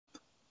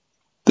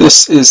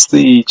This is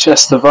the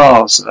Chester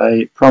Vase,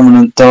 a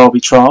prominent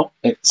Derby trial.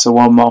 It's a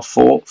 1 mile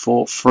 4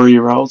 for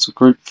 3-year-olds, a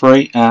Group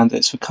 3, and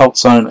it's for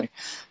colts only.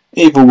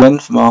 Evil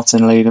Wind for Martin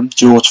Leedham,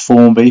 George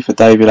Formby for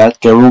David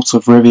Ladd, Geralt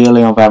of Rivia,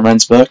 Leon van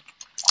Rensburg,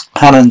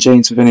 Hannon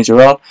Jeans for Vinnie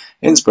Gerard,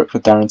 Innsbruck for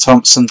Darren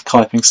Thompson,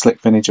 Kiping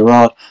Slick Vinnie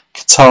Gerard,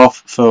 Qatar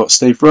for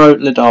Steve Rowe,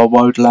 Lidar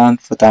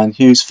Wodeland for Dan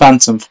Hughes,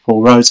 Phantom for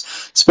Paul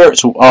Rhodes,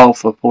 Spiritual Isle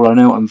for Paul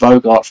O'Neill, and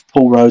Vogart for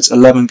Paul Rhodes.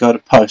 11 go to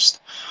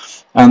post.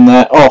 And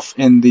they're off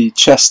in the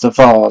Chester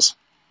Vase,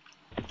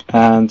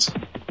 and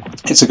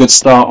it's a good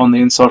start on the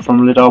inside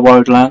from Lidar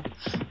Wodeland.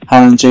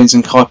 Hannon Jeans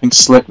and Kiping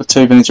Slick, the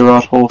 2 Vinnie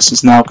Gerard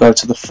horses, now go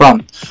to the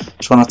front,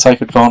 trying to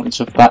take advantage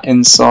of that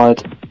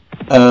inside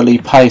early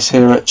pace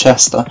here at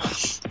Chester.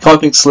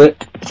 Kiping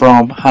Slick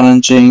from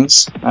Hannon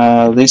Jeans,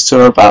 these two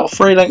are about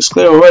 3 lengths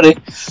clear already,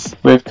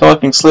 with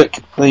Kiping Slick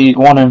the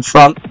one in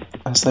front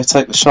as they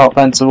take the sharp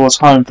bend towards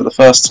home for the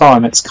first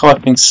time. It's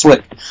Kiping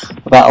Slick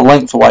about a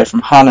length away from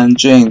Hannon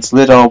Jeans,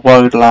 Lidar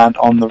Wodeland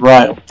on the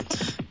rail.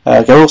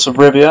 Geralt of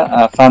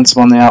Rivia,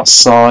 Phantom on the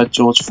outside,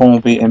 George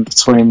Formby in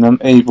between them,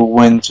 Evil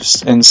Wind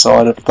just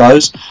inside of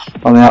those.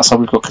 On the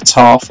outside we've got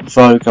Qatar,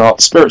 Vogart,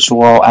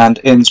 Spiritual Isle and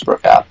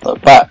Innsbruck at the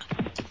back.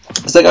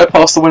 As they go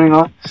past the winning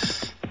line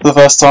for the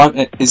first time,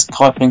 it is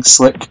Kiping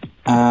Slick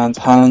and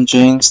Hannon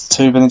Jeans. The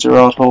 2 Vinnie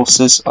Gerard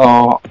horses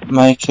are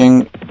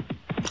making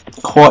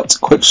quite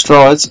quick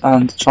strides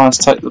and trying to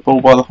take the ball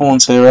by the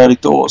horns here early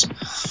doors.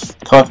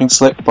 Kiping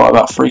Slick by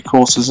about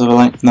 3/4 of a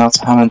length now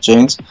to Hannon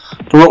Jeans.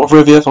 Geralt of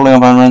Rivia for Leon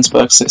van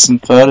Rensburg sits in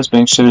third, is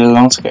being shooted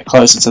along to get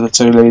closer to the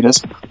 2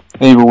 leaders.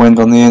 Evil Wind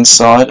on the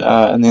inside,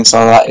 and the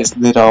inside of that is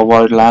Lidar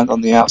Wodeland.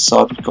 On the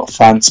outside we've got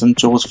Phantom,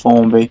 George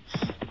Formby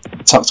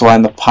tucked away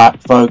in the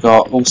pack,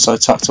 Vogart also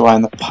tucked away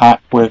in the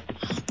pack, with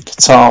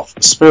Qatar,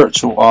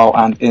 Spiritual Isle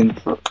and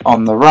Innsbruck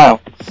on the rail.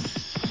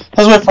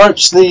 As we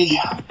approach the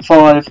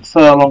 5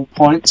 furlong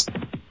point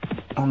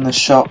on the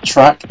sharp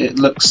track, it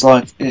looks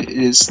like it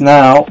is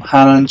now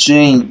Hannon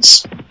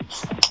Jeans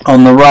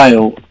on the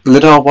rail.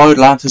 Lidar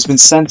Wodeland has been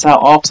sent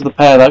out after the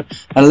pair though,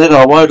 and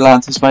Lidar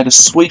Wodeland has made a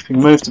sweeping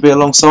move to be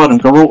alongside him.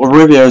 Geralt of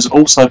Rivia is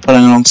also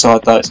pulling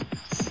alongside those.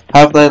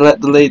 Have they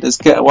let the leaders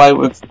get away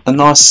with a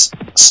nice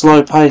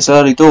slow pace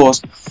early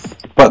doors?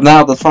 But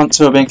now the front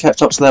 2 are being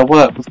kept up to their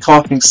work, with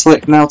Kiping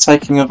Slick now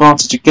taking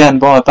advantage again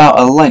by about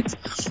a length.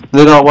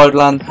 Lidar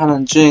Wodeland and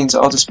Hannon Jeans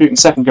are disputing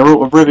second.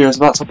 Geralt of Rivia is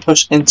about to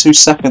push into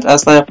second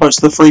as they approach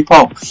the free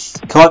pole.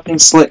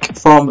 Kiping Slick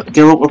from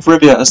Geralt of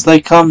Rivia as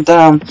they come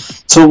down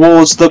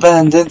towards the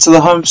bend into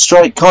the home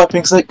straight.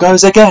 Kiping Slick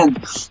goes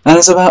again and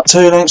it's about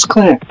 2 lengths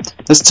clear.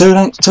 There's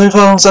 2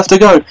 furlongs left to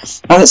go,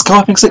 and it's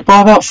Kiping Slick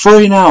by about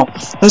 3 now.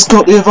 Has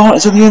got the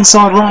advantage of the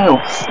inside rail.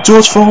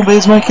 George Formby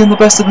is making the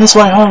best of his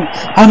way home.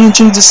 Hannon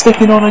Jeans is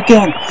sticking on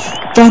again.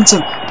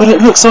 Phantom, but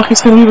it looks like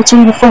it's going to be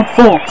between the front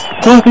 4.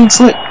 Kiping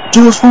Slick,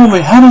 George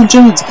Formby, Hannon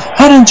Jeans.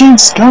 Hannon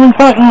Jeans is coming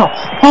back now.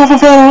 Half a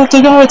furlong left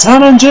to go. It's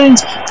Hannon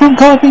Jeans from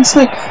Kiping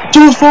Slick.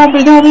 George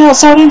Formby down the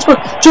outside,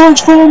 Innsbruck.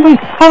 George Formby,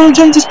 Hannon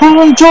Jeans is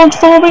powering. George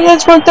Formby,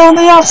 Innsbruck down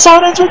the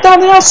outside. Innsbruck down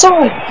the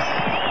outside.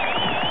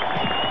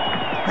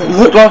 It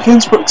looked like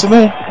Innsbruck to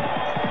me,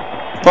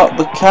 but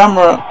the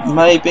camera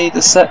may be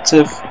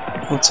deceptive.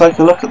 We'll take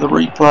a look at the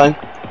replay.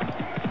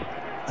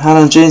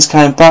 Hannon Jeans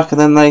came back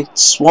and then they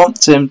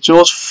swamped him.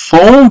 George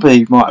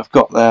Formby might have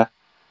got there.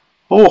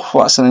 Oh,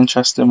 that's an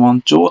interesting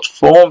one. George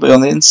Formby on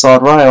the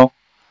inside rail.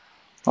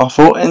 I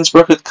thought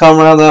Innsbruck had come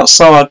around the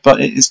outside, but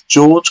it is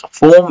George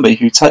Formby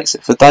who takes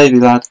it for Davy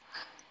Ladd.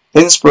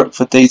 Innsbruck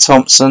for D.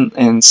 Thompson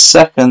in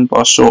second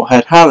by short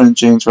head. Hannon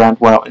Jeans ran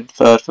well in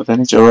third for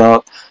Vinnie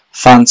Gerard.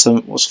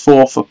 Phantom was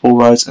 4th for Paul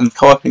Rhodes, and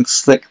Kiping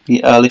Slick,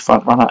 the early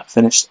front runner,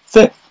 finished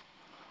 5th.